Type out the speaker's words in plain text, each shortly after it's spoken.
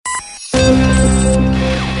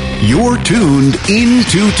You're tuned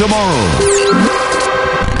into tomorrow.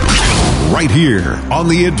 Right here on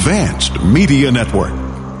the Advanced Media Network.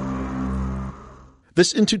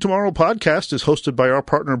 This Into Tomorrow podcast is hosted by our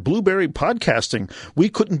partner Blueberry Podcasting. We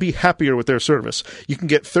couldn't be happier with their service. You can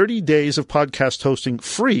get 30 days of podcast hosting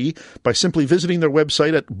free by simply visiting their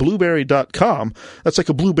website at blueberry.com. That's like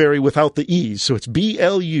a blueberry without the E's. So it's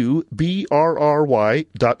BLUBRRY.com.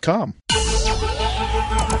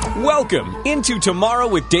 Welcome into Tomorrow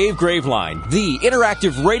with Dave Graveline, the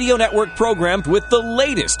interactive radio network program with the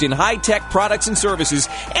latest in high-tech products and services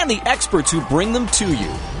and the experts who bring them to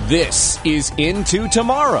you. This is Into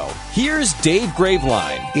Tomorrow. Here's Dave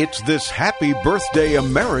Graveline. It's this Happy Birthday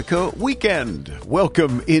America weekend.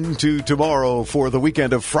 Welcome into tomorrow for the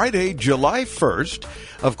weekend of Friday, July 1st.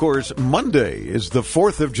 Of course, Monday is the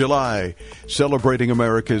 4th of July, celebrating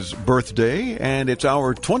America's birthday, and it's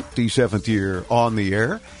our 27th year on the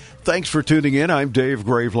air. Thanks for tuning in. I'm Dave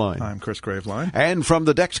Graveline. I'm Chris Graveline. And from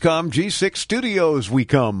the Dexcom G6 studios we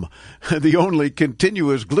come. The only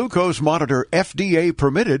continuous glucose monitor FDA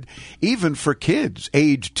permitted, even for kids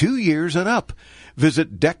age 2 years and up.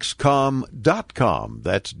 Visit Dexcom.com.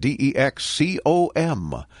 That's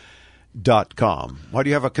DEXCOM.com. Why do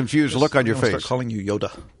you have a confused look on your face? Start calling you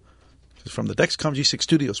Yoda. From the Dexcom G6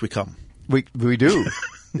 studios we come. We do.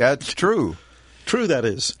 That's true. True that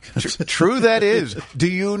is. True that is. Do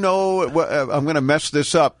you know, I'm going to mess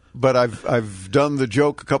this up, but I've done the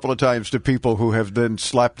joke a couple of times to people who have then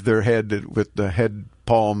slapped their head with the head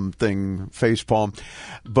palm thing, face palm.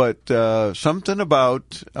 But something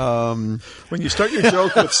about... when you start your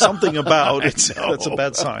joke with something about, that's a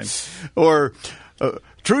bad sign. Or...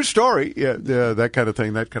 true story, yeah, that kind of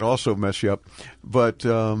thing. That could also mess you up. But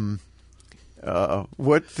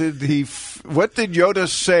what did Yoda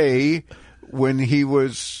say when he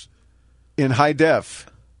was in high def?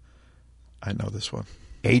 I know this one.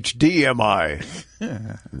 HDMI.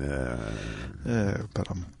 But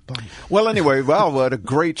I'm bummed. Well, anyway, what a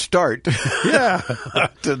great start. Yeah.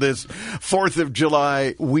 To this 4th of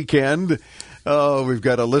July weekend. We've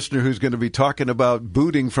got a listener who's going to be talking about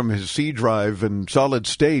booting from his C drive and solid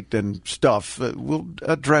state and stuff. We'll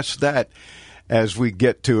address that as we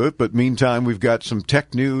get to it. But meantime, we've got some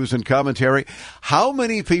tech news and commentary. How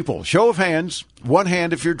many people, show of hands, one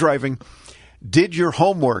hand if you're driving, did your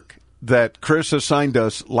homework that Chris assigned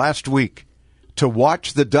us last week to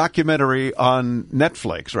watch the documentary on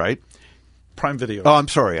Netflix, right? Prime Video. Oh, I'm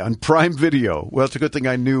sorry, on Prime Video. Well, it's a good thing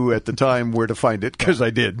I knew at the time where to find it, because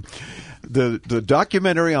I did. The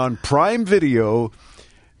documentary on Prime Video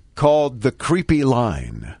called The Creepy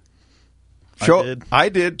Line. I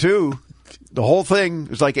did too. The whole thing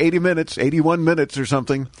was like 80 minutes, 81 minutes or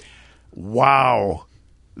something. Wow.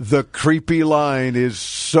 The Creepy Line is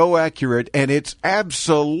so accurate, and it's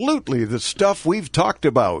absolutely the stuff we've talked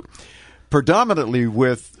about, predominantly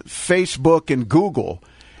with Facebook and Google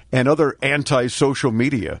and other anti-social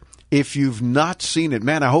media. If you've not seen it,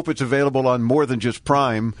 man, I hope it's available on more than just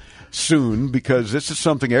Prime soon, because this is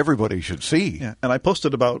something everybody should see. Yeah, and I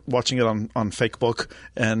posted about watching it on Facebook,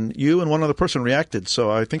 and you and one other person reacted, so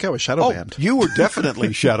I think I was shadow banned. You were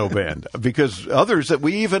definitely shadow banned, because others that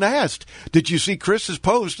we even asked, did you see Chris's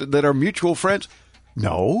post that are mutual friends?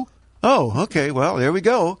 No. Oh, okay, well, there we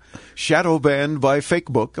go. Shadow banned by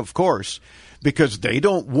Facebook, of course, because they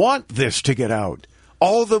don't want this to get out.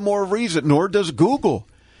 All the more reason, nor does Google.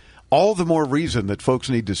 All the more reason that folks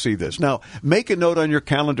need to see this. Now, make a note on your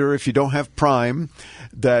calendar if you don't have Prime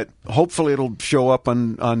that hopefully it'll show up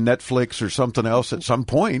on Netflix or something else at some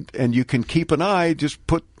point, and you can keep an eye, just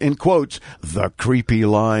put in quotes, The Creepy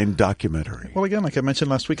Line documentary. Well, again, like I mentioned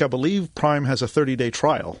last week, I believe Prime has a 30-day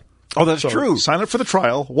trial. Oh, that's true. Sign up for the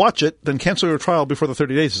trial, watch it, then cancel your trial before the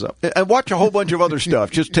 30 days is up. And watch a whole bunch of other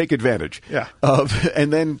stuff. Just take advantage. Yeah.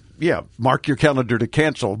 And then, mark your calendar to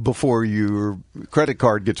cancel before your credit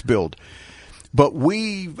card gets billed. But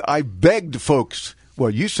I begged folks, well,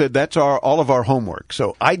 you said that's all of our homework,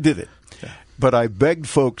 so I did it. Yeah. But I begged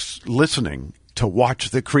folks listening to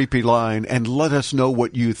watch The Creepy Line and let us know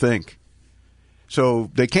what you think. So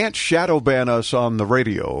they can't shadow ban us on the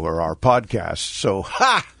radio or our podcast. So,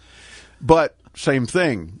 But same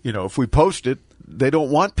thing, if we post it, they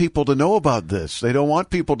don't want people to know about this. They don't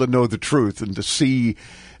want people to know the truth and to see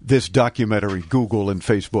this documentary, Google and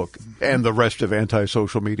Facebook and the rest of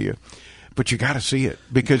anti-social media. But you got to see it,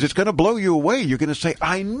 because it's going to blow you away. You're going to say,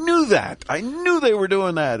 I knew that. I knew they were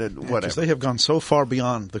doing that, and whatever. They have gone so far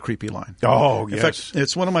beyond The Creepy Line. Oh, yes. In fact,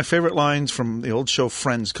 it's one of my favorite lines from the old show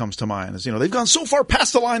Friends comes to mind. Is, they've gone so far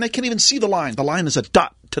past the line, they can't even see the line. The line is a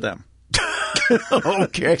dot to them.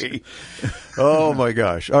 Okay. Oh, my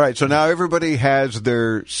gosh. All right, so now everybody has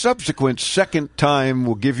their subsequent second time.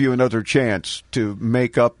 We'll give you another chance to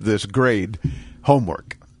make up this grade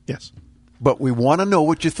homework. Yes. But we want to know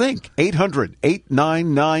what you think.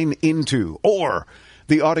 800-899-INTO, or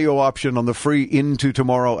the audio option on the free Into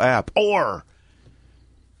Tomorrow app, or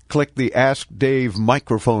click the Ask Dave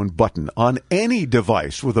microphone button on any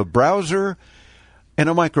device with a browser and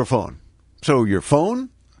a microphone. So your phone,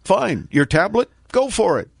 fine. Your tablet, go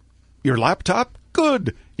for it. Your laptop,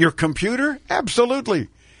 good. Your computer, absolutely.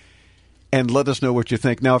 And let us know what you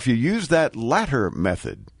think. Now, if you use that latter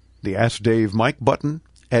method, the Ask Dave mic button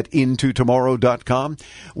at intotomorrow.com,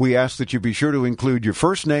 we ask that you be sure to include your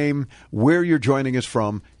first name, where you're joining us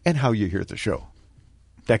from, and how you hear the show.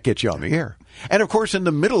 That gets you on the air. And, of course, in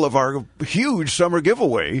the middle of our huge summer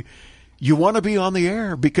giveaway, you want to be on the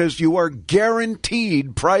air because you are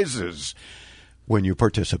guaranteed prizes when you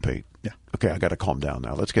participate. Yeah. Okay, I got to calm down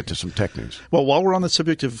now. Let's get to some tech news. Well, while we're on the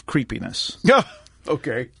subject of creepiness, Yeah.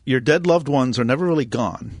 Okay. your dead loved ones are never really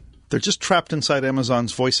gone. They're just trapped inside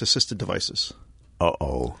Amazon's voice-assisted devices.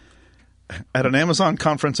 Uh-oh. At an Amazon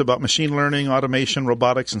conference about machine learning, automation,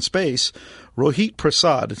 robotics, and space, Rohit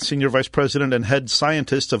Prasad, Senior Vice President and Head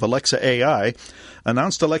Scientist of Alexa AI,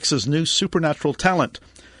 announced Alexa's new supernatural talent,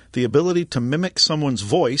 the ability to mimic someone's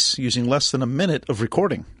voice using less than a minute of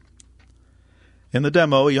recording. In the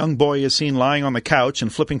demo, a young boy is seen lying on the couch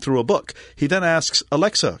and flipping through a book. He then asks,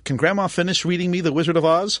 "Alexa, can Grandma finish reading me The Wizard of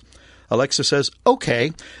Oz?" Alexa says,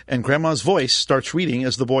 "Okay," and Grandma's voice starts reading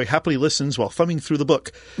as the boy happily listens while thumbing through the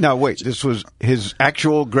book. Now, wait, this was his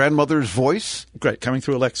actual grandmother's voice? Great, coming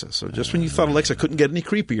through Alexa. So just when you thought Alexa couldn't get any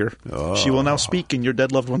creepier, she will now speak in your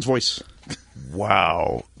dead loved one's voice.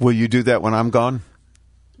 Wow. Will you do that when I'm gone?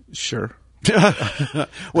 Sure.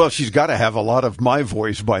 Well, she's got to have a lot of my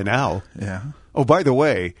voice by now. Yeah. Oh, by the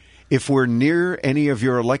way, if we're near any of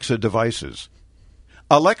your Alexa devices,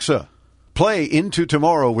 Alexa, play Into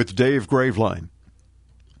Tomorrow with Dave Graveline.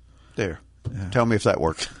 There. Yeah. Tell me if that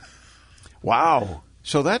worked. Wow.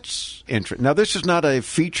 So that's interesting. Now, this is not a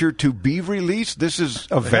feature to be released. This is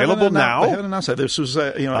available now. They haven't announced that. This was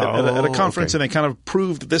at a conference, and they kind of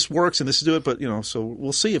proved that this works and this is do it. But so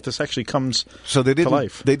we'll see if this actually comes to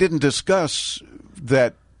life. They didn't discuss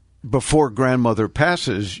that before grandmother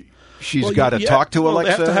passes. She's got to talk to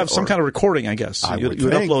Alexa. They have to have some kind of recording, I guess. You would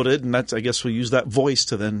upload it, and that's, I guess, we'll use that voice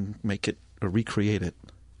to then make it or recreate it.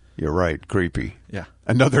 You're right. Creepy. Yeah.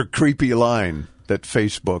 Another creepy line that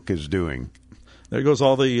Facebook is doing. There goes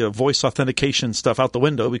all the voice authentication stuff out the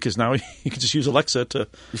window because now you can just use Alexa to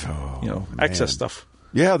access stuff.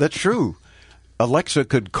 Yeah, that's true. Alexa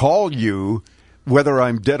could call you whether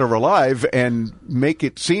I'm dead or alive and make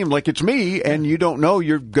it seem like it's me, and you don't know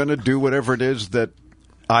you're going to do whatever it is that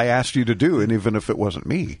I asked you to do, and even if it wasn't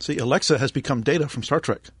me. See, Alexa has become Data from Star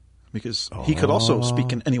Trek because he could also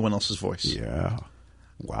speak in anyone else's voice. Yeah.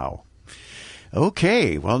 Wow.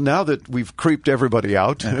 Okay, well, now that we've creeped everybody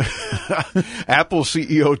out, Apple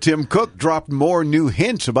CEO Tim Cook dropped more new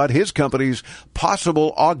hints about his company's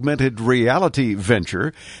possible augmented reality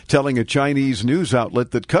venture, telling a Chinese news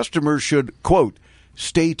outlet that customers should, quote,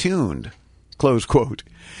 stay tuned, close quote.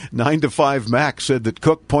 9 to 5 Mac said that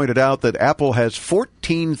Cook pointed out that Apple has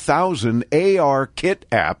 14,000 AR kit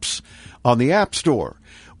apps on the App Store,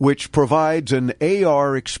 which provides an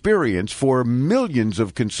AR experience for millions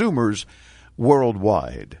of consumers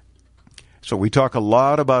worldwide. So we talk a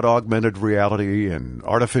lot about augmented reality and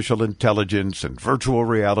artificial intelligence and virtual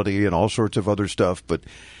reality and all sorts of other stuff, but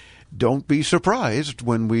don't be surprised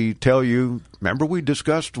when we tell you, remember we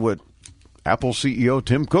discussed what Apple CEO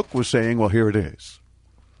Tim Cook was saying? Well, here it is.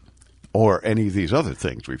 Or any of these other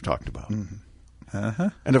things we've talked about. Mm-hmm. Uh-huh.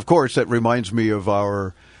 And, of course, that reminds me of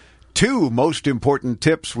our 2 most important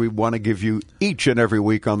tips we want to give you each and every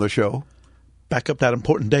week on the show. Back up that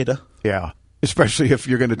important data. Yeah, especially if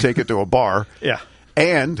you're going to take it to a bar. Yeah.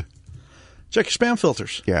 And check your spam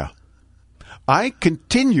filters. Yeah. I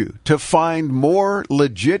continue to find more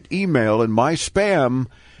legit email in my spam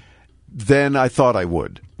than I thought I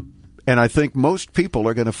would. And I think most people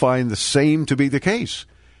are going to find the same to be the case.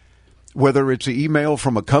 Whether it's an email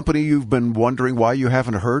from a company you've been wondering why you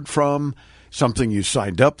haven't heard from, something you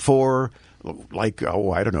signed up for, like,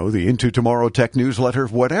 the Into Tomorrow Tech newsletter,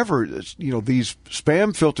 whatever. These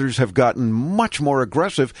spam filters have gotten much more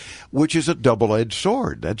aggressive, which is a double-edged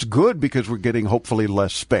sword. That's good because we're getting hopefully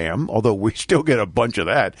less spam, although we still get a bunch of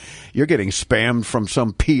that. You're getting spammed from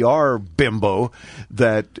some PR bimbo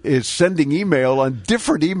that is sending email on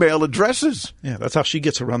different email addresses. Yeah, that's how she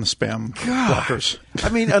gets around the spam blockers. I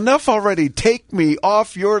mean, enough already. Take me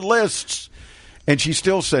off your lists. And she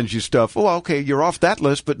still sends you stuff. Oh, okay, you're off that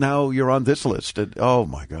list, but now you're on this list. And, oh,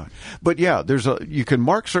 my God. But, yeah, you can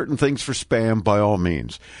mark certain things for spam by all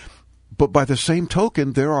means. But by the same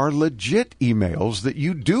token, there are legit emails that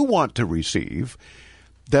you do want to receive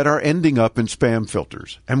that are ending up in spam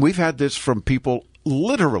filters. And we've had this from people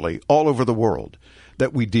literally all over the world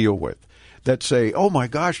that we deal with that say, oh, my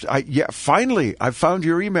gosh, finally, I found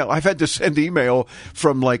your email. I've had to send email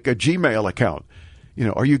from like a Gmail account.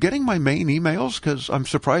 Are you getting my main emails? Because I'm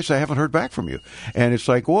surprised I haven't heard back from you. And it's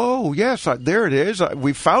like, whoa, yes, there it is.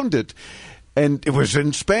 We found it. And it was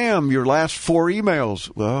in spam, your last 4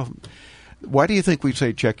 emails. Well, why do you think we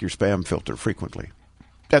say check your spam filter frequently?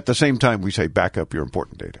 At the same time, we say back up your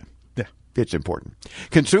important data. Yeah. It's important.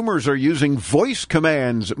 Consumers are using voice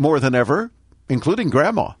commands more than ever, including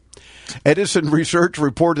grandma. Edison Research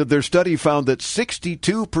reported their study found that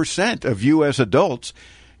 62% of U.S. adults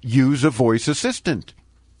use a voice assistant.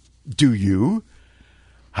 Do you?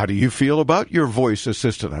 How do you feel about your voice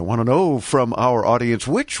assistant? I want to know from our audience,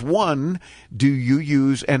 which one do you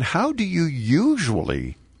use and how do you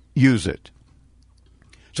usually use it?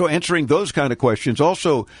 So answering those kind of questions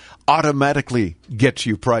also automatically gets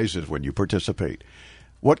you prizes when you participate.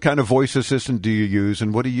 What kind of voice assistant do you use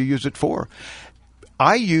and what do you use it for?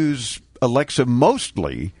 I use Alexa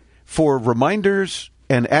mostly for reminders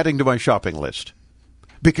and adding to my shopping list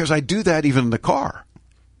because I do that even in the car.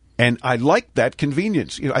 And I like that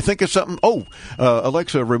convenience. I think of something.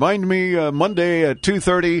 Alexa, remind me Monday at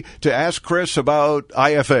 2:30 to ask Chris about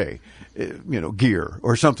IFA, gear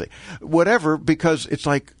or something, whatever. Because it's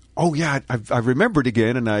like, oh yeah, I remembered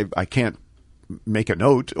again, and I can't make a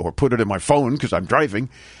note or put it in my phone because I'm driving.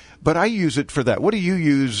 But I use it for that. What do you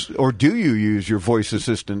use, or do you use your voice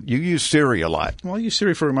assistant? You use Siri a lot. Well, I use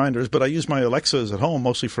Siri for reminders, but I use my Alexas at home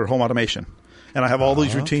mostly for home automation. And I have all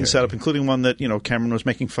these routines set up, including one that, Cameron was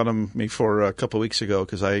making fun of me for a couple of weeks ago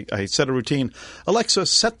because I set a routine. Alexa,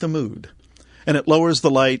 set the mood. And it lowers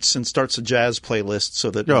the lights and starts a jazz playlist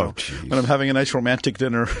so that when I'm having a nice romantic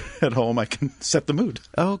dinner at home, I can set the mood.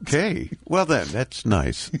 Okay. Well, then, that's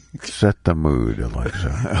nice. Set the mood,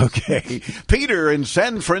 Alexa. Okay. Peter in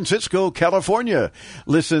San Francisco, California,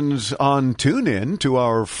 listens on TuneIn to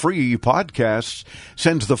our free podcasts,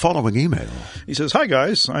 sends the following email. He says, hi,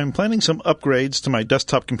 guys. I'm planning some upgrades to my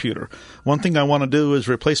desktop computer. One thing I want to do is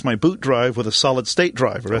replace my boot drive with a solid-state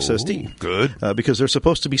drive, or SSD. Good. Because they're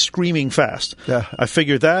supposed to be screaming fast. Yeah. I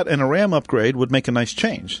figured that and a RAM upgrade would make a nice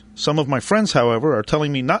change. Some of my friends, however, are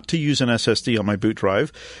telling me not to use an SSD on my boot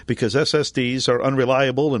drive because SSDs are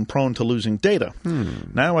unreliable and prone to losing data.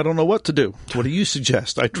 Now I don't know what to do. What do you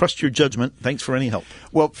suggest? I trust your judgment. Thanks for any help.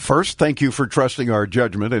 Well, first, thank you for trusting our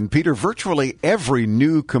judgment. And Peter, virtually every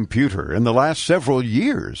new computer in the last several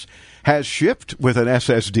years has shipped with an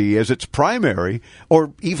SSD as its primary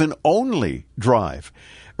or even only drive.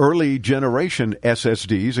 Early generation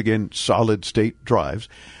SSDs, again, solid-state drives,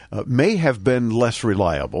 may have been less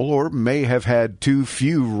reliable or may have had too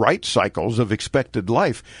few write cycles of expected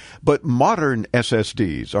life, but modern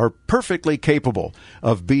SSDs are perfectly capable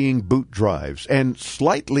of being boot drives and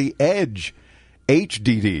slightly edge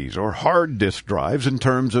HDDs or hard disk drives in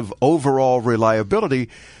terms of overall reliability,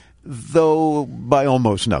 though by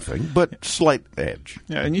almost nothing, but slight edge.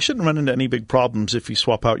 Yeah, and you shouldn't run into any big problems if you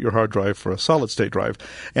swap out your hard drive for a solid-state drive,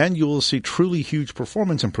 and you will see truly huge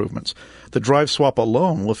performance improvements. The drive swap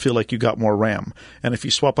alone will feel like you got more RAM, and if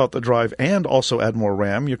you swap out the drive and also add more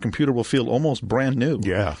RAM, your computer will feel almost brand new.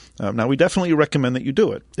 Yeah. Now, we definitely recommend that you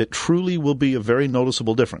do it. It truly will be a very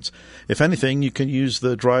noticeable difference. If anything, you can use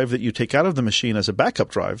the drive that you take out of the machine as a backup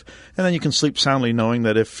drive, and then you can sleep soundly knowing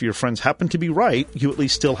that if your friends happen to be right, you at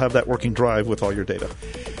least still have that working drive with all your data.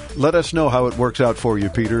 Let us know how it works out for you,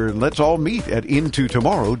 Peter, and let's all meet at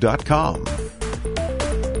intotomorrow.com.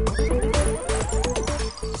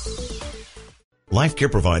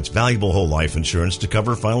 LifeCare provides valuable whole life insurance to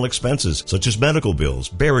cover final expenses such as medical bills,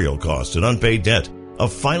 burial costs, and unpaid debt. A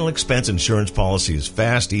final expense insurance policy is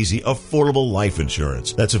fast, easy, affordable life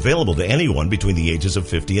insurance that's available to anyone between the ages of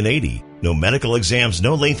 50 and 80. No medical exams,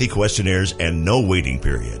 no lengthy questionnaires, and no waiting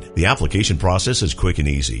period. The application process is quick and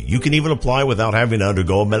easy. You can even apply without having to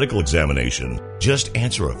undergo a medical examination. Just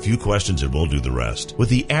answer a few questions and we'll do the rest. With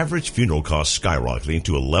the average funeral cost skyrocketing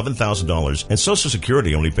to $11,000 and Social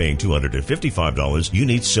Security only paying $255, you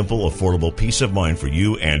need simple, affordable peace of mind for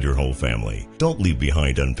you and your whole family. Don't leave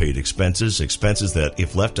behind unpaid expenses that,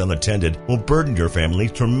 if left unattended, will burden your family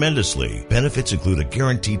tremendously. Benefits include a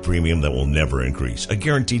guaranteed premium that will never increase, a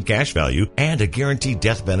guaranteed cash value value and a guaranteed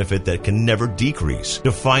death benefit that can never decrease.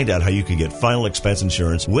 To find out how you can get final expense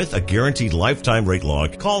insurance with a guaranteed lifetime rate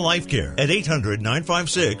lock, call LifeCare at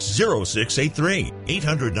 800-956-0683.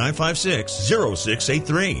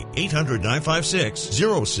 800-956-0683.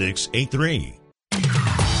 800-956-0683.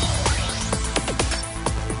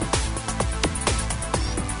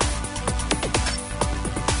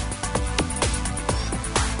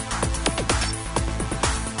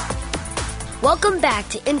 Welcome back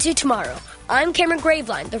to Into Tomorrow. I'm Cameron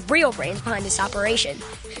Graveline, the real brains behind this operation.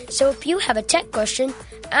 So if you have a tech question,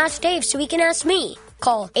 ask Dave so he can ask me.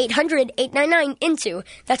 Call 800-899-INTO.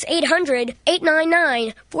 That's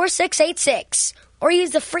 800-899-4686. Or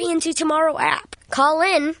use the free Into Tomorrow app. Call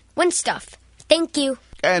in, win stuff. Thank you.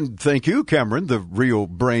 And thank you, Cameron, the real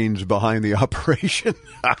brains behind the operation.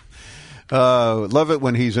 Love it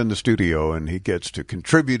when he's in the studio and he gets to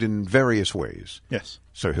contribute in various ways. Yes.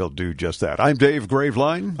 So he'll do just that. I'm Dave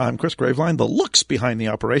Graveline. I'm Chris Graveline, the looks behind the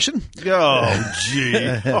operation. Oh, gee.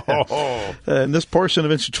 And this portion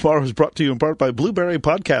of Into Tomorrow is brought to you in part by Blueberry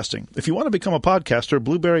Podcasting. If you want to become a podcaster,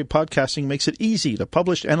 Blueberry Podcasting makes it easy to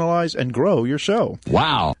publish, analyze, and grow your show.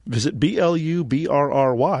 Wow. Visit BLUBRRY.com.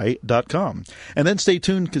 And then stay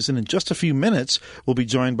tuned because in just a few minutes, we'll be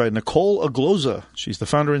joined by Nicole Agloza. She's the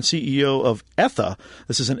founder and CEO of Etha.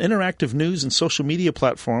 This is an interactive news and social media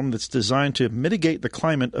platform that's designed to mitigate the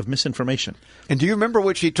climate of misinformation. And do you remember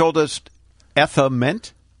what she told us Etha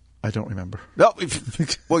meant? I don't remember. No,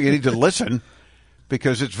 well, you need to listen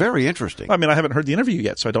because it's very interesting. I mean, I haven't heard the interview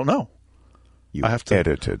yet, so I don't know. You I have to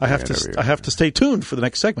edited the interview. I have to stay tuned for the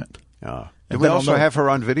next segment. Do we also have her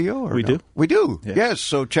on video? Or we do. We do. Yes. Yes.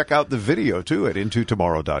 So check out the video, too, at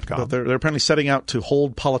intotomorrow.com. But they're apparently setting out to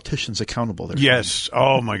hold politicians accountable. There. Yes.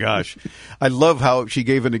 Oh, my gosh. I love how she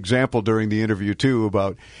gave an example during the interview, too,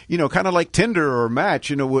 about, kind of like Tinder or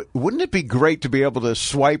Match. Wouldn't it be great to be able to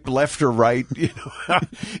swipe left or right,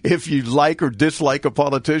 if you like or dislike a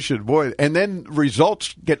politician? Boy, and then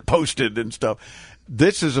results get posted and stuff.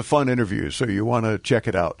 This is a fun interview, so you want to check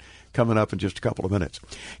it out. Coming up in just a couple of minutes.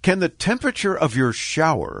 Can the temperature of your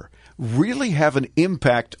shower really have an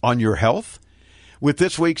impact on your health? With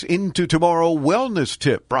this week's Into Tomorrow Wellness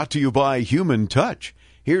Tip brought to you by Human Touch,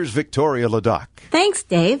 here's Victoria Ladoc. Thanks,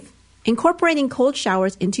 Dave. Incorporating cold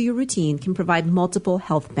showers into your routine can provide multiple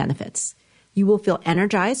health benefits. You will feel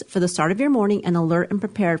energized for the start of your morning and alert and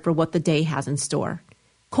prepared for what the day has in store.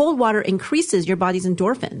 Cold water increases your body's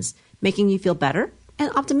endorphins, making you feel better and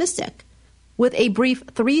optimistic. With a brief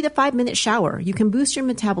 3 to 5 minute shower, you can boost your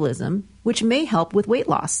metabolism, which may help with weight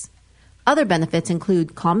loss. Other benefits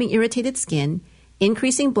include calming irritated skin,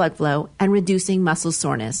 increasing blood flow, and reducing muscle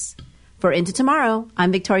soreness. For Into Tomorrow,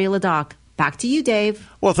 I'm Victoria Ladoc. Back to you, Dave.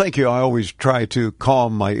 Well, thank you. I always try to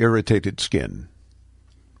calm my irritated skin.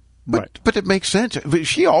 But it makes sense.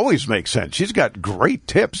 She always makes sense. She's got great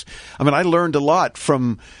tips. I mean, I learned a lot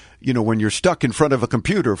from, when you're stuck in front of a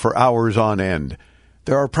computer for hours on end.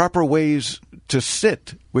 There are proper ways to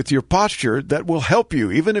sit with your posture that will help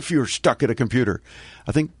you, even if you're stuck at a computer.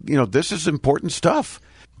 I think, this is important stuff.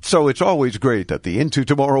 So it's always great that the Into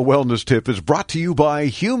Tomorrow Wellness Tip is brought to you by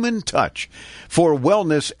Human Touch. For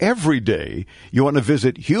wellness every day, you want to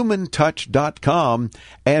visit humantouch.com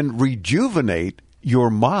and rejuvenate your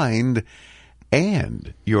mind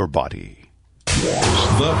and your body.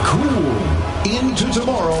 The cool Into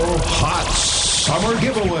Tomorrow Hot Summer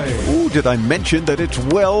Giveaway. Ooh, did I mention that it's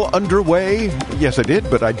well underway? Yes, I did,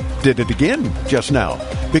 but I did it again just now.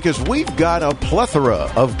 Because we've got a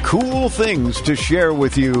plethora of cool things to share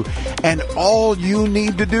with you, and all you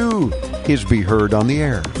need to do is be heard on the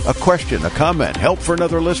air. A question, a comment, help for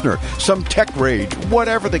another listener, some tech rage,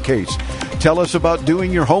 whatever the case. Tell us about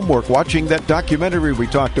doing your homework, watching that documentary we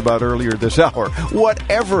talked about earlier this hour.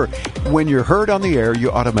 Whatever. When you're heard on the air, you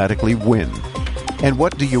automatically win. And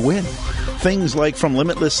what do you win? Things like from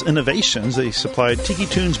Limitless Innovations, they supplied Tiki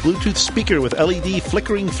Tunes Bluetooth speaker with LED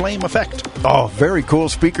flickering flame effect. Oh, very cool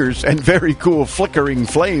speakers and very cool flickering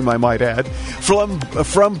flame, I might add. From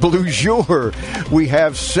Blue Jour, we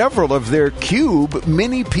have several of their Cube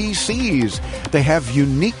mini PCs. They have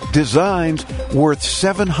unique designs worth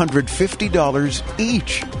 $750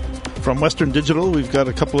 each. From Western Digital, we've got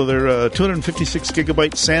a couple of their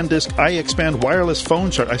 256-gigabyte SanDisk iXpand wireless phone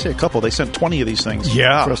charger. I say a couple. They sent 20 of these things for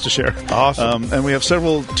us to share. Awesome. And we have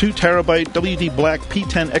several 2-terabyte WD Black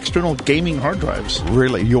P10 external gaming hard drives.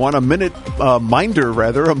 Really? You want a Minder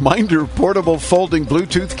portable folding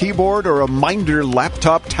Bluetooth keyboard or a Minder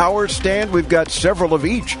laptop tower stand? We've got several of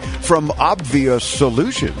each from Obvious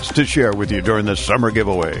Solutions to share with you during the summer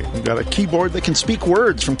giveaway. We've got a keyboard that can speak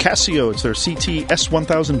words from Casio. It's their CT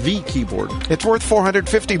S1000V keyboard. It's worth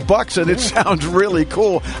 $450, and it sounds really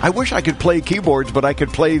cool. I wish I could play keyboards, but I could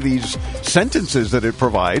play these sentences that it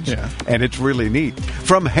provides, and it's really neat.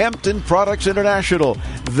 From Hampton Products International,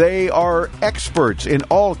 they are experts in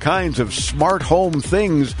all kinds of smart home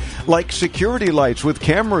things, like security lights with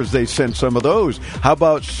cameras. They sent some of those. How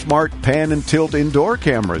about smart pan and tilt indoor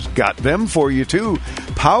cameras? Got them for you, too.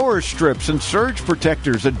 Power strips and surge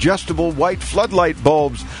protectors, adjustable white floodlight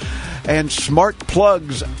bulbs, and smart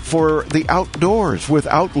plugs for the outdoors with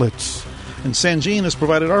outlets. And Sangean has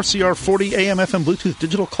provided RCR 40 AM FM Bluetooth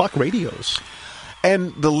digital clock radios.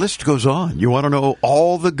 And the list goes on. You want to know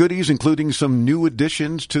all the goodies, including some new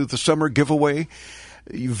additions to the summer giveaway?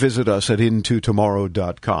 You visit us at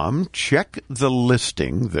intotomorrow.com. Check the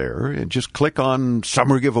listing there and just click on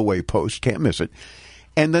Summer Giveaway Post. Can't miss it.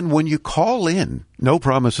 And then when you call in, no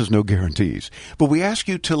promises, no guarantees, but we ask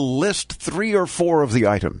you to list 3 or 4 of the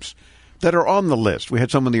items that are on the list. We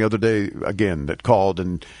had someone the other day, again, that called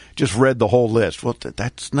and just read the whole list. Well,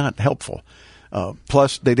 that's not helpful.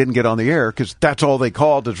 Plus, they didn't get on the air because that's all they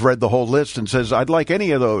called is read the whole list and says, I'd like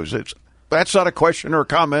any of those. That's not a question or a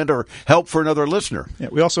comment or help for another listener. Yeah,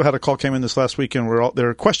 we also had a call came in this last weekend where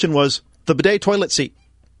their question was the bidet toilet seat,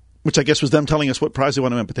 which I guess was them telling us what prize they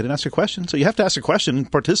want to win, but they didn't ask a question. So you have to ask a question and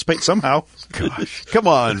participate somehow. Gosh, come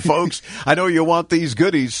on, folks. I know you want these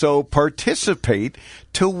goodies, so participate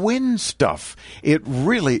to win stuff. It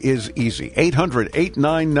really is easy.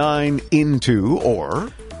 800-899-INTO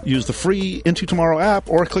or use the free Into Tomorrow app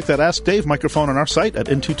or click that Ask Dave microphone on our site at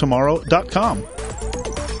intotomorrow.com.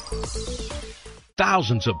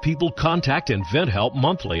 Thousands of people contact InventHelp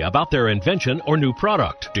monthly about their invention or new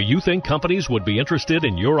product. Do you think companies would be interested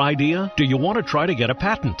in your idea? Do you want to try to get a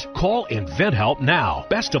patent? Call InventHelp now.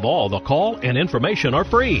 Best of all, the call and information are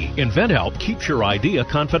free. InventHelp keeps your idea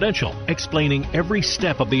confidential, explaining every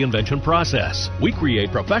step of the invention process. We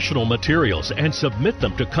create professional materials and submit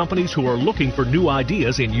them to companies who are looking for new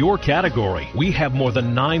ideas in your category. We have more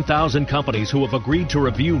than 9,000 companies who have agreed to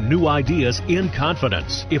review new ideas in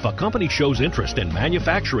confidence. If a company shows interest in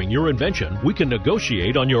manufacturing your invention, we can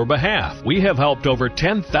negotiate on your behalf. We have helped over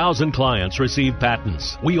 10,000 clients receive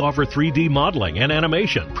patents. We offer 3D modeling and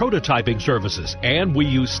animation, prototyping services, and we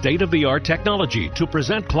use state-of-the-art technology to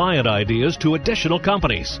present client ideas to additional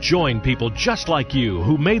companies. Join people just like you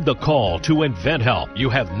who made the call to InventHelp. You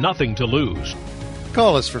have nothing to lose.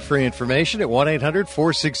 Call us for free information at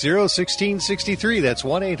 1-800-460-1663. That's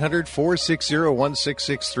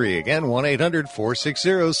 1-800-460-1663. Again,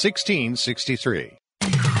 1-800-460-1663.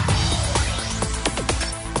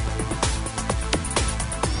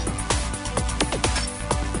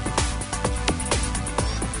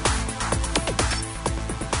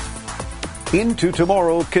 Into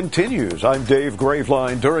Tomorrow continues. I'm Dave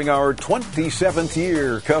Graveline. During our 27th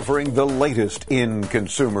year covering the latest in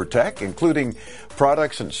consumer tech, including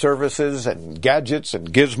products and services and gadgets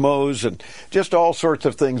and gizmos and just all sorts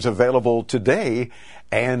of things available today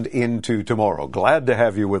and into tomorrow. Glad to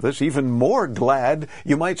have you with us. Even more glad,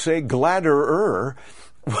 you might say gladder-er,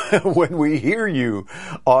 when we hear you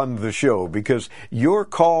on the show, because your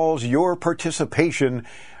calls, your participation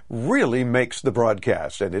really makes the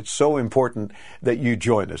broadcast, and it's so important that you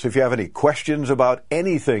join us. If you have any questions about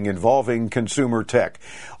anything involving consumer tech,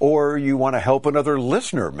 or you want to help another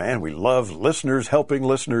listener, man, we love listeners helping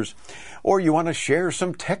listeners, or you want to share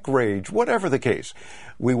some tech rage, whatever the case,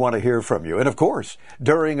 we want to hear from you. And of course,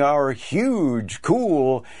 during our huge,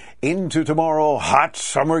 cool Into Tomorrow hot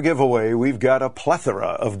summer giveaway, we've got a plethora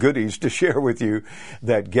of goodies to share with you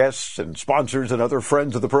that guests and sponsors and other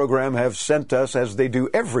friends of the program have sent us, as they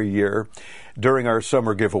do every year during our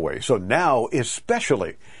summer giveaway. So now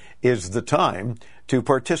especially is the time to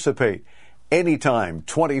participate. Anytime,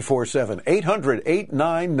 24/7,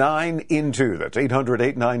 800-899-INTO. That's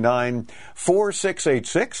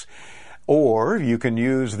 800-899-4686. Or you can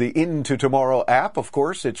use the Into Tomorrow app. Of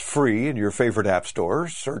course, it's free in your favorite app store.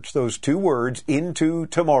 Search those 2 words, Into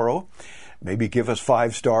Tomorrow. Maybe give us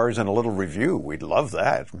 5 stars and a little review. We'd love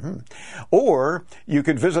that. Or you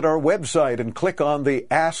can visit our website and click on the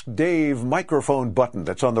Ask Dave microphone button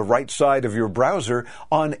that's on the right side of your browser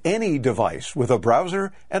on any device with a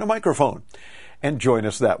browser and a microphone, and join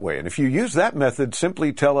us that way. And if you use that method,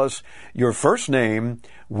 simply tell us your first name,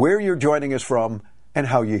 where you're joining us from, and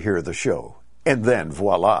how you hear the show. And then,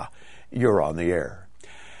 voila, you're on the air.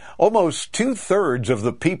 Almost 2/3 of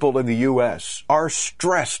the people in the U.S. are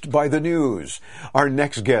stressed by the news. Our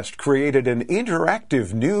next guest created an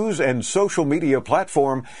interactive news and social media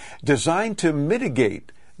platform designed to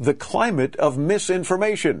mitigate the climate of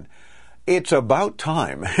misinformation. It's about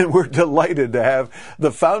time, and we're delighted to have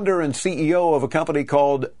the founder and CEO of a company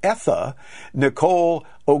called Etha, Nicole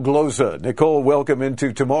Ogloza. Nicole, welcome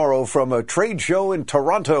into Tomorrow from a trade show in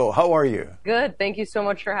Toronto. How are you? Good. Thank you so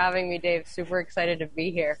much for having me, Dave. Super excited to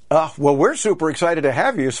be here. Well, we're super excited to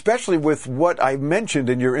have you, especially with what I mentioned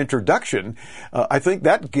in your introduction. I think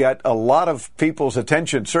that got a lot of people's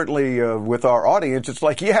attention, certainly with our audience. It's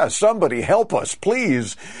like, yeah, somebody help us,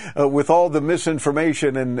 please, with all the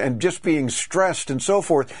misinformation and just being stressed and so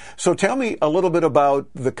forth. So tell me a little bit about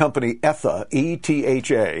the company Etha,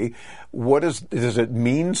 E-T-H-A. What does it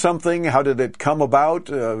mean something? How did it come about?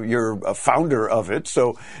 You're a founder of it,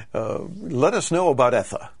 so let us know about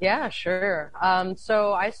Etha. Yeah, sure.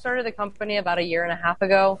 So I started the company about a year and a half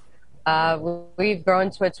ago. We've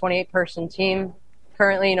grown to a 28-person team.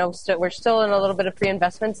 Currently, we're still in a little bit of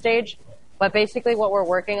pre-investment stage, but basically what we're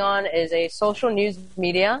working on is a social news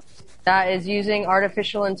media that is using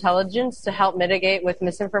artificial intelligence to help mitigate with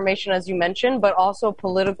misinformation, as you mentioned, but also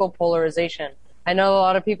political polarization. I know a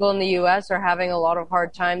lot of people in the U.S. are having a lot of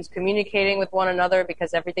hard times communicating with one another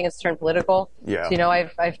because everything has turned political. Yeah. So,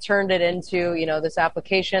 I've turned it into, this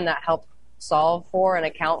application that helps solve for and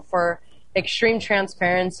account for extreme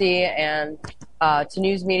transparency and to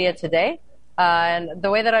news media today. And the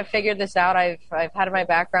way that I've figured this out, I've had my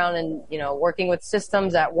background in, working with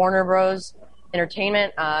systems at Warner Bros.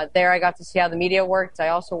 Entertainment. There I got to see how the media worked. I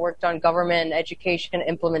also worked on government and education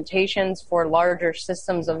implementations for larger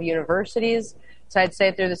systems of universities. So I'd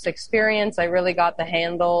say through this experience, I really got the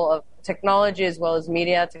handle of technology as well as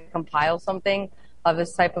media to compile something of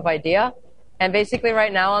this type of idea. And basically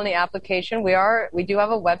right now on the application, we do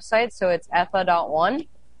have a website. So it's etha.one,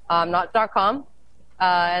 not .com.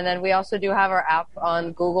 And then we also do have our app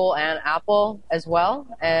on Google and Apple as well,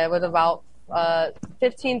 with about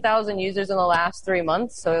 15,000 users in the last 3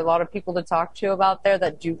 months. So a lot of people to talk to about there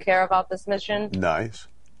that do care about this mission. Nice.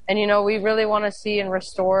 And, we really want to see and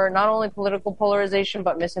restore not only political polarization,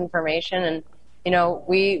 but misinformation. And,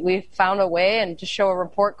 we found a way and to show a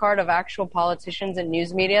report card of actual politicians and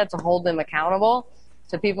news media to hold them accountable.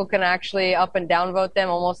 So people can actually up and down vote them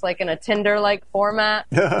almost like in a Tinder-like format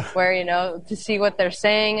where, to see what they're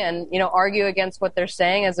saying and, argue against what they're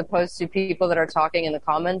saying as opposed to people that are talking in the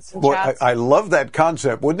comments and chats. I love that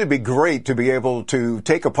concept. Wouldn't it be great to be able to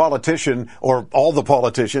take a politician or all the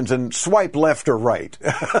politicians and swipe left or right?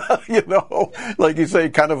 Like you say,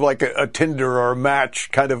 kind of like a Tinder or a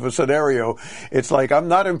Match kind of a scenario. It's like, I'm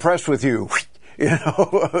not impressed with you.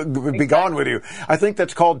 Be gone with you. I think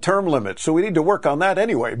that's called term limits. So we need to work on that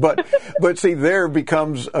anyway. But see, there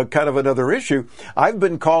becomes a kind of another issue. I've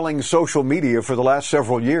been calling social media for the last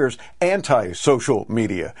several years anti-social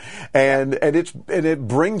media. And it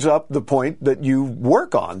brings up the point that you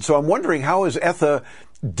work on. So I'm wondering, how is Etha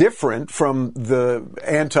different from the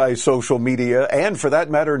anti-social media and, for that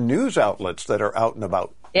matter, news outlets that are out and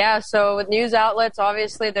about? Yeah, so with news outlets,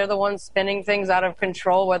 obviously, they're the ones spinning things out of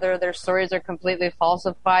control, whether their stories are completely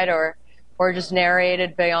falsified or just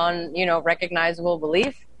narrated beyond, recognizable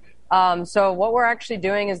belief. So what we're actually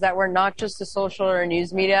doing is that we're not just a social or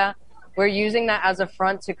news media. We're using that as a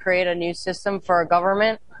front to create a new system for our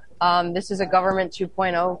government. This is a government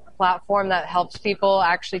 2.0 platform that helps people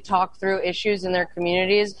actually talk through issues in their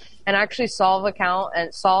communities and actually solve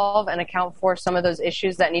and account for some of those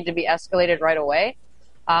issues that need to be escalated right away.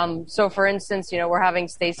 So for instance, we're having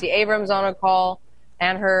Stacey Abrams on a call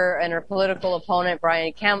and her political opponent,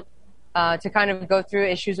 Brian Kemp, to kind of go through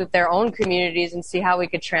issues with their own communities and see how we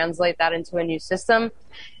could translate that into a new system.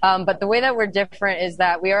 But the way that we're different is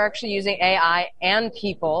that we are actually using AI and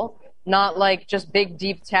people, not like just big,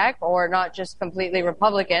 deep tech or not just completely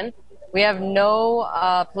Republican. We have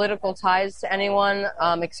no political ties to anyone,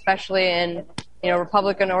 especially in,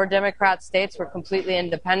 Republican or Democrat states. We're completely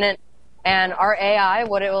independent. And our AI,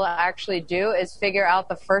 what it will actually do is figure out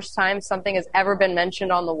the first time something has ever been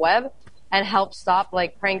mentioned on the web and help stop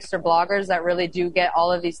like prankster bloggers that really do get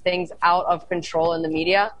all of these things out of control in the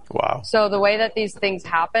media. Wow. So the way that these things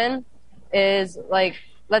happen is like,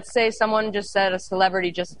 let's say someone just said a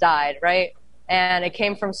celebrity just died, right? And it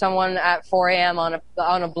came from someone at 4 a.m. on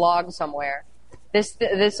a blog somewhere.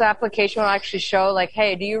 This application will actually show like,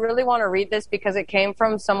 hey, do you really want to read this because it came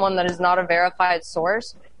from someone that is not a verified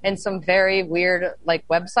source in some very weird like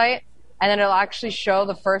website? And then it'll actually show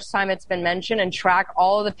the first time it's been mentioned and track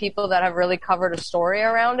all of the people that have really covered a story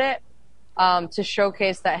around it to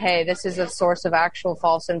showcase that, hey, this is a source of actual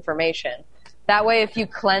false information. That way, if you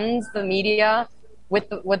cleanse the media with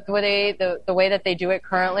the way that they do it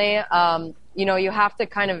currently, you have to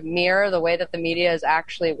kind of mirror the way that the media is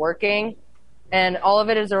actually working. And all of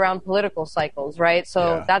it is around political cycles, right?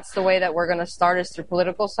 So That's the way that we're going to start is through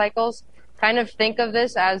political cycles. kind of think of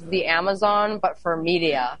this as the Amazon, but for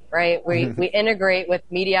media, right? We integrate with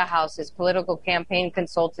media houses, political campaign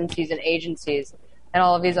consultancies and agencies, and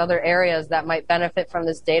all of these other areas that might benefit from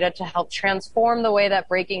this data to help transform the way that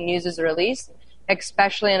breaking news is released,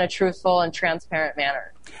 especially in a truthful and transparent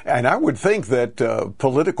manner. And I would think that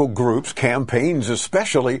political groups, campaigns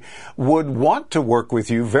especially, would want to work with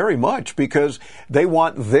you very much because they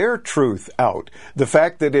want their truth out. The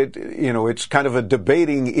fact that it's kind of a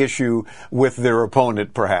debating issue with their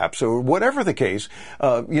opponent, perhaps, or whatever the case.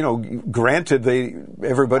 Granted,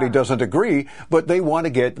 everybody doesn't agree, but they want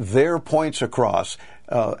to get their points across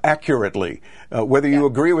accurately. Whether you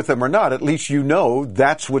agree with them or not, at least you know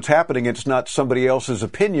that's what's happening. It's not somebody else's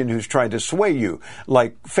opinion who's trying to sway you,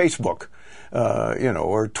 like Facebook,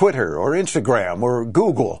 or Twitter or Instagram or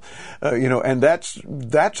Google, and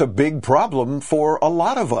that's a big problem for a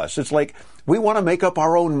lot of us. It's like we want to make up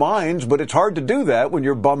our own minds, but it's hard to do that when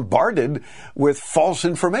you're bombarded with false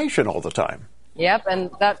information all the time. Yep, and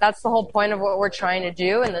that's the whole point of what we're trying to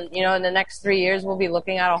do. And then, in the next 3 years, we'll be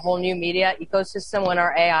looking at a whole new media ecosystem when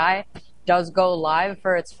our AI does go live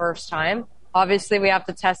for its first time. Obviously, we have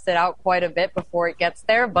to test it out quite a bit before it gets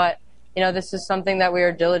there, but this is something that we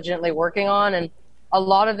are diligently working on, and a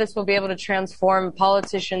lot of this will be able to transform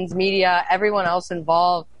politicians, media, everyone else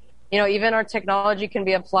involved. Even our technology can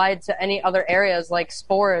be applied to any other areas like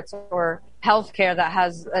sports or healthcare that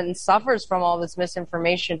has and suffers from all this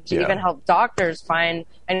misinformation to even help doctors find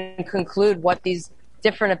and conclude what these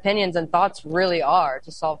different opinions and thoughts really are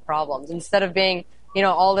to solve problems. Instead of being,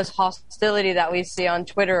 all this hostility that we see on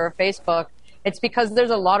Twitter or Facebook, it's because there's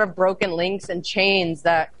a lot of broken links and chains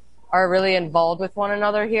that are really involved with one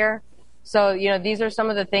another here. So, these are some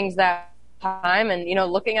of the things that time and,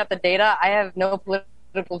 looking at the data, I have no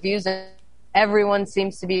political views and everyone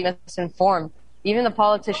seems to be misinformed. Even the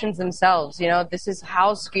politicians themselves, this is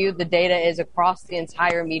how skewed the data is across the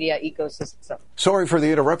entire media ecosystem. Sorry for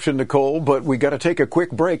the interruption, Nicole, but we got to take a quick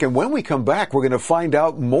break. And when we come back, we're going to find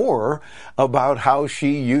out more about how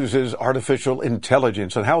she uses artificial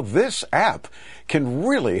intelligence and how this app can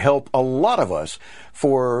really help a lot of us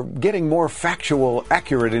for getting more factual,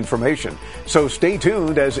 accurate information. So stay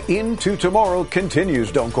tuned as Into Tomorrow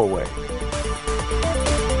continues. Don't go away.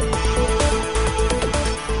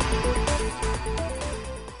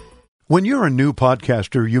 When you're a new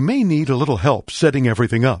podcaster, you may need a little help setting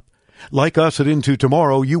everything up. Like us at Into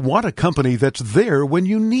Tomorrow, you want a company that's there when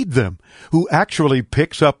you need them, who actually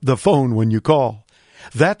picks up the phone when you call.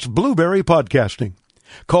 That's Blueberry Podcasting.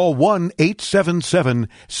 Call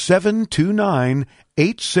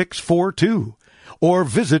 1-877-729-8642 or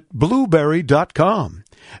visit blueberry.com.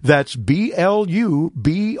 That's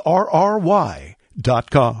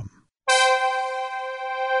BLUBRRY.com.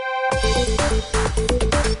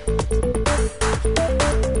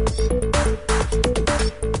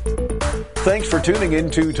 Thanks for tuning in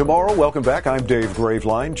to Tomorrow. Welcome back. I'm Dave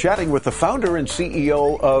Graveline, chatting with the founder and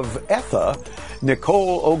CEO of Etha,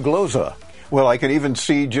 Nicole Ogloza. Well, I can even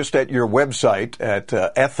see just at your website at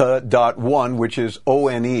etha.one, which is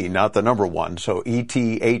O-N-E, not the number one, so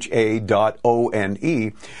ETHA.ONE,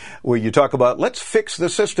 where you talk about let's fix the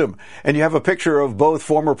system. And you have a picture of both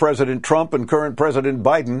former President Trump and current President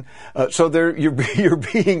Biden. So you're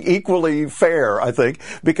being equally fair, I think,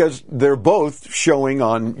 because they're both showing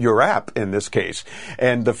on your app in this case.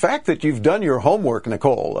 And the fact that you've done your homework,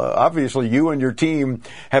 Nicole, obviously you and your team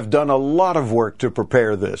have done a lot of work to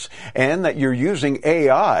prepare this, and that you're using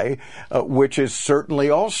AI, which is certainly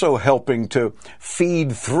also helping to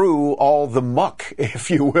feed through all the muck, if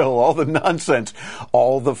you will, all the nonsense,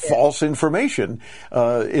 all the false information,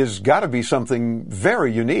 is got to be something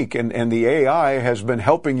very unique. And the AI has been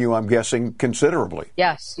helping you, I'm guessing, considerably.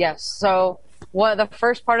 Yes. So the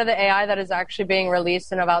first part of the AI that is actually being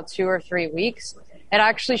released in about 2 or 3 weeks, it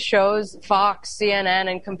actually shows Fox, CNN,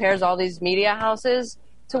 and compares all these media houses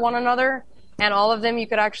to one another. And all of them, you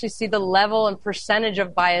could actually see the level and percentage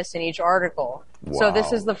of bias in each article. Wow. So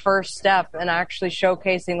this is the first step in actually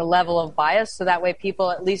showcasing the level of bias, so that way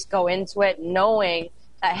people at least go into it knowing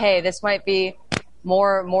that, hey, this might be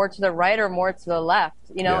more to the right or more to the left,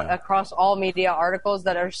 across all media articles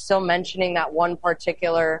that are still mentioning that one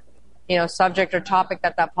particular, subject or topic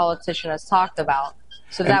that politician has talked about.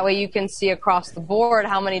 So that way you can see across the board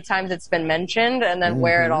how many times it's been mentioned and then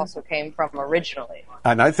where it also came from originally.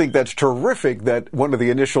 And I think that's terrific that one of the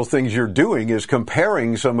initial things you're doing is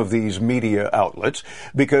comparing some of these media outlets,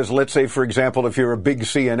 because let's say, for example, if you're a big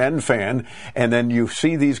CNN fan and then you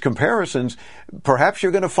see these comparisons, perhaps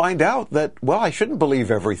you're going to find out that, well, I shouldn't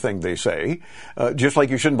believe everything they say, just like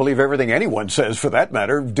you shouldn't believe everything anyone says for that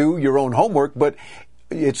matter. Do your own homework, but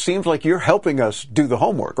it seems like you're helping us do the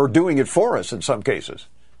homework or doing it for us in some cases.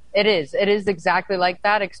 It is exactly like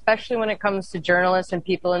that, especially when it comes to journalists and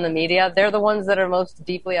people in the media. They're the ones that are most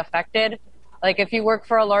deeply affected. Like if you work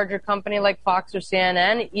for a larger company like Fox or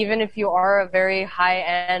CNN, even if you are a very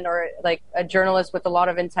high-end or like a journalist with a lot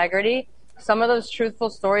of integrity, some of those truthful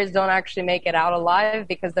stories don't actually make it out alive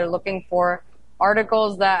because they're looking for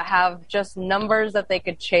articles that have just numbers that they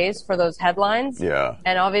could chase for those headlines. Yeah.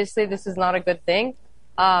 And obviously this is not a good thing.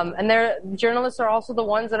 Journalists are also the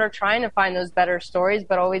ones that are trying to find those better stories,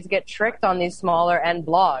 but always get tricked on these smaller end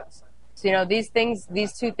blogs. So, these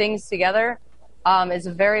two things together is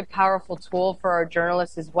a very powerful tool for our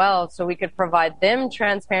journalists as well. So we could provide them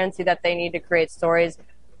transparency that they need to create stories,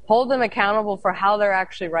 hold them accountable for how they're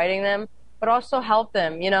actually writing them, but also help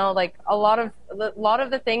them. Like a lot of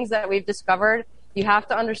the things that we've discovered, you have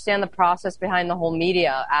to understand the process behind the whole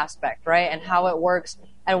media aspect, right? And how it works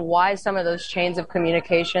and why some of those chains of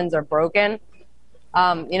communications are broken.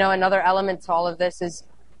 Another element to all of this is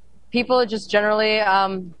people just generally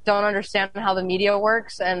don't understand how the media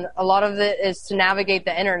works, and a lot of it is to navigate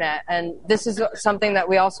the internet. And this is something that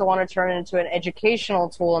we also want to turn into an educational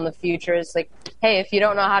tool in the future. It's like, hey, if you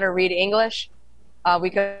don't know how to read English,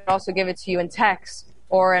 we could also give it to you in text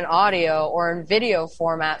or in audio or in video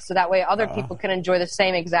format, so that way other people can enjoy the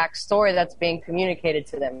same exact story that's being communicated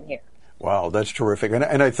to them here. Wow, that's terrific.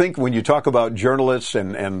 And I think when you talk about journalists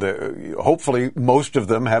and hopefully most of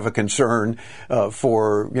them have a concern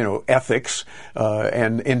for, ethics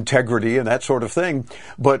and integrity and that sort of thing.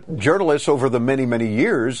 But journalists over the many, many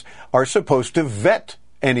years are supposed to vet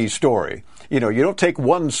any story. You don't take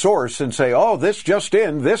one source and say, oh, this just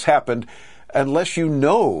in, this happened, unless you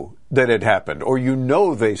know that it happened or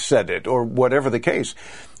they said it or whatever the case.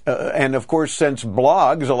 And of course, since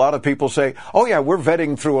blogs, a lot of people say, oh yeah, we're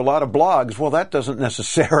vetting through a lot of blogs. Well, that doesn't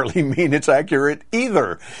necessarily mean it's accurate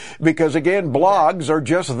either. Because again, blogs are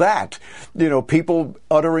just that, people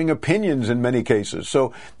uttering opinions in many cases.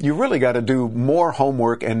 So you really got to do more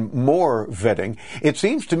homework and more vetting. It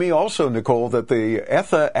seems to me also, Nicole, that the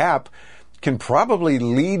Etha app can probably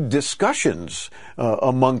lead discussions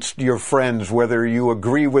amongst your friends, whether you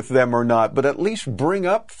agree with them or not, but at least bring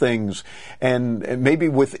up things. And maybe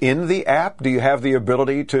within the app, do you have the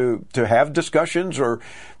ability to have discussions or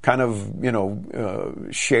kind of,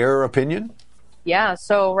 share opinion? Yeah,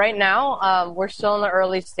 so right now, we're still in the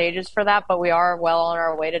early stages for that, but we are well on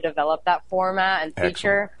our way to develop that format and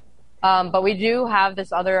feature. But we do have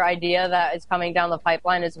this other idea that is coming down the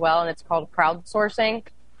pipeline as well, and it's called crowdsourcing.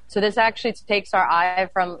 So this actually takes our AI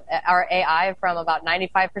from about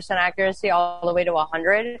 95% accuracy all the way to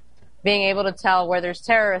 100, being able to tell where there's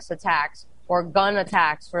terrorist attacks or gun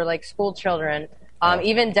attacks for like school children,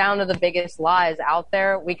 even down to the biggest lies out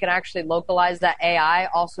there. We can actually localize that AI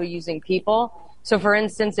also using people. So for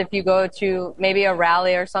instance, if you go to maybe a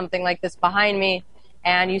rally or something like this behind me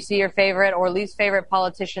and you see your favorite or least favorite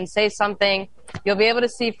politician say something, you'll be able to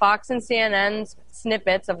see Fox and CNN's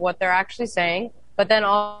snippets of what they're actually saying. But then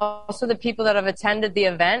also the people that have attended the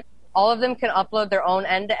event, all of them can upload their own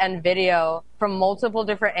end-to-end video from multiple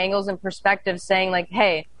different angles and perspectives saying like,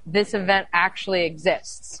 hey, this event actually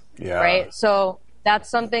exists, right? So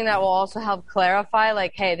that's something that will also help clarify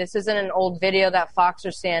like, hey, this isn't an old video that Fox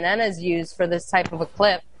or CNN has used for this type of a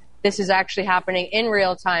clip. This is actually happening in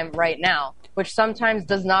real time right now, which sometimes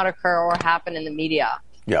does not occur or happen in the media.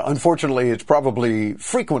 Yeah, unfortunately, it's probably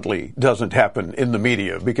frequently doesn't happen in the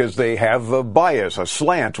media because they have a bias, a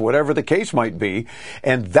slant, whatever the case might be,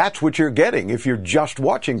 and that's what you're getting if you're just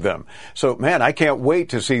watching them. So, man, I can't wait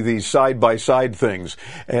to see these side-by-side things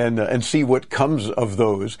and see what comes of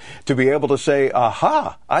those, to be able to say,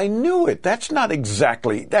 aha, I knew it. That's not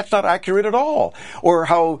accurate at all. Or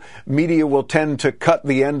how media will tend to cut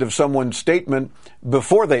the end of someone's statement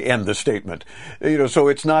before they end the statement. So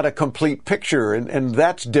it's not a complete picture, and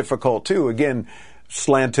that's difficult too. Again,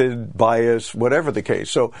 slanted, bias, whatever the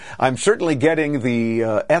case. So I'm certainly getting the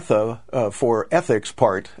Etha for ethics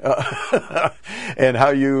part and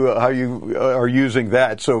how you are using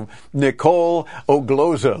that. So Nicole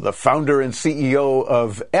Ogloza, the founder and CEO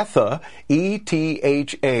of Etha,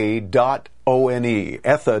 ETHA.ONE,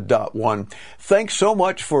 Etha.one. Thanks so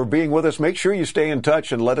much for being with us. Make sure you stay in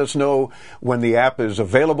touch and let us know when the app is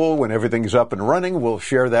available, when everything's up and running. We'll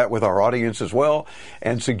share that with our audience as well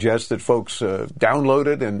and suggest that folks download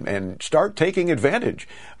it and start taking advantage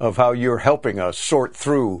of how you're helping us sort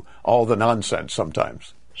through all the nonsense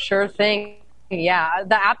sometimes. Sure thing. Yeah,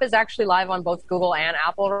 the app is actually live on both Google and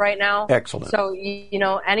Apple right now. Excellent. So,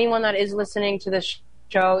 anyone that is listening to this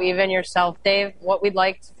show, even yourself, Dave, what we'd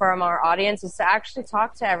like from our audience is to actually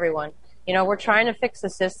talk to everyone. we're trying to fix the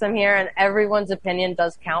system here, and everyone's opinion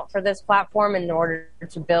does count for this platform in order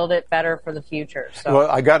to build it better for the future. So well,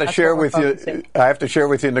 I got to share with you, I have to share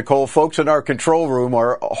with you, Nicole, folks in our control room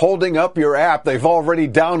are holding up your app. They've already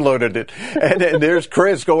downloaded it. And there's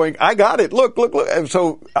Chris going, I got it. Look. And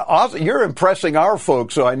so you're impressing our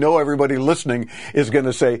folks. So I know everybody listening is going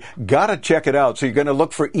to say, got to check it out. So you're going to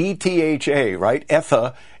look for ETHA, right?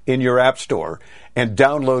 ETHA in your app store and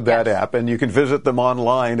download that app. And you can visit them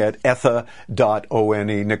online at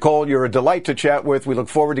etha.one. Nicole, you're a delight to chat with. We look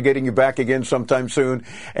forward to getting you back again sometime soon.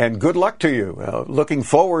 And good luck to you. Looking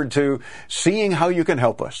forward to seeing how you can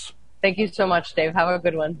help us. Thank you so much, Dave. Have a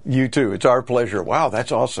good one. You too. It's our pleasure. Wow,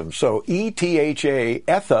 that's awesome. So ETHA,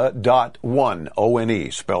 etha.one, O-N-E,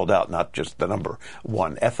 spelled out, not just the number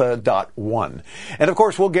one, etha.one. And of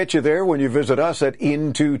course, we'll get you there when you visit us at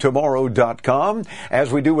intotomorrow.com.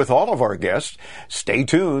 As we do with all of our guests, stay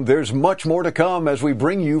tuned. There's much more to come as we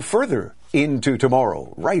bring you further into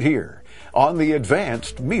tomorrow, right here on the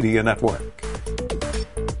Advanced Media Network.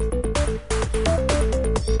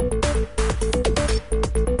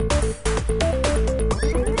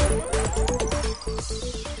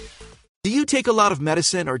 Do you take a lot of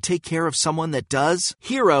medicine or take care of someone that does?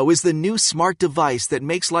 Hero is the new smart device that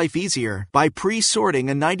makes life easier by pre-sorting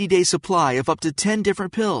a 90-day supply of up to 10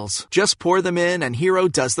 different pills. Just pour them in and Hero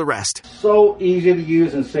does the rest. So easy to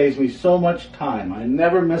use and saves me so much time. I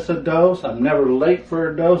never miss a dose. I'm never late for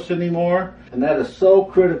a dose anymore. And that is so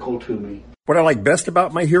critical to me. What I like best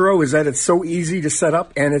about my Hero is that it's so easy to set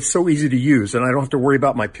up and it's so easy to use, and I don't have to worry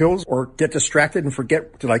about my pills or get distracted and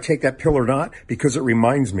forget, did I take that pill or not, because it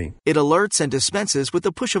reminds me. It alerts and dispenses with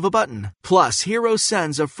the push of a button. Plus, Hero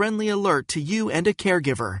sends a friendly alert to you and a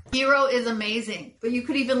caregiver. Hero is amazing, but you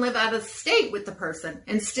could even live out of state with the person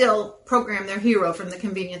and still program their Hero from the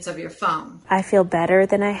convenience of your phone. I feel better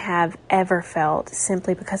than I have ever felt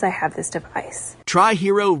simply because I have this device. Try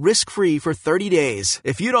Hero risk-free for 30 days.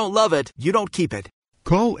 If you don't love it, you don't keep it.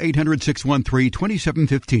 Call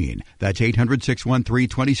 800-613-2715. That's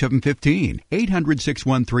 800-613-2715.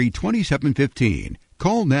 800-613-2715.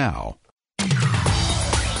 Call now.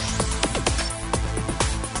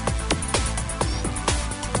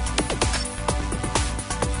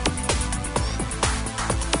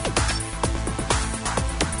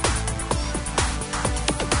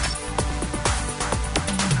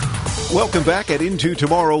 Welcome back at Into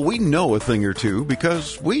Tomorrow. We know a thing or two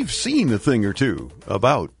because we've seen a thing or two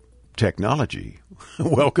about technology.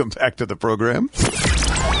 Welcome back to the program.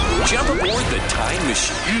 Jump aboard the time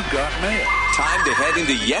machine. You've got mail. Time to head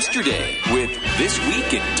into yesterday with This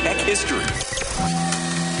Week in Tech History.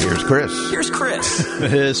 Here's Chris.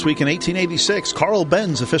 This week in 1886, Carl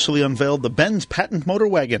Benz officially unveiled the Benz patent motor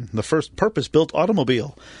wagon, the first purpose-built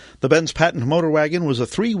automobile. The Benz patent motor wagon was a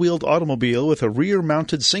three-wheeled automobile with a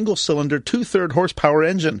rear-mounted single-cylinder 2/3 horsepower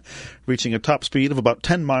engine, reaching a top speed of about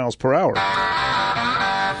 10 miles per hour.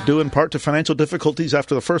 Due in part to financial difficulties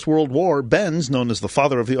after the First World War, Benz, known as the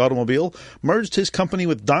father of the automobile, merged his company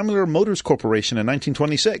with Daimler Motors Corporation in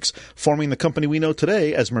 1926, forming the company we know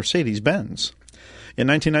today as Mercedes-Benz. In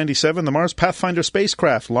 1997, the Mars Pathfinder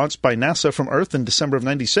spacecraft, launched by NASA from Earth in December of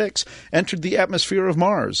 96, entered the atmosphere of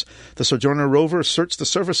Mars. The Sojourner rover searched the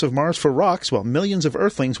surface of Mars for rocks while millions of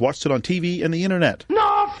Earthlings watched it on TV and the Internet.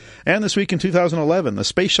 No! And this week in 2011, the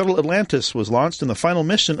Space Shuttle Atlantis was launched in the final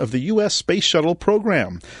mission of the U.S. Space Shuttle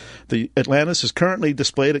program. The Atlantis is currently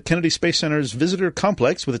displayed at Kennedy Space Center's visitor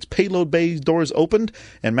complex with its payload bay doors opened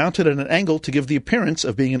and mounted at an angle to give the appearance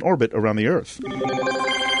of being in orbit around the Earth.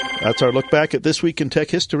 That's our look back at This Week in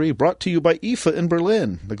Tech History, brought to you by IFA in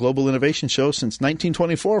Berlin, the global innovation show since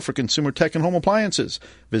 1924 for consumer tech and home appliances.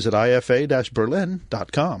 Visit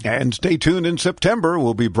ifa-berlin.com. And stay tuned in September.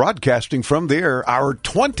 We'll be broadcasting from there our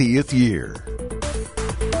 20th year.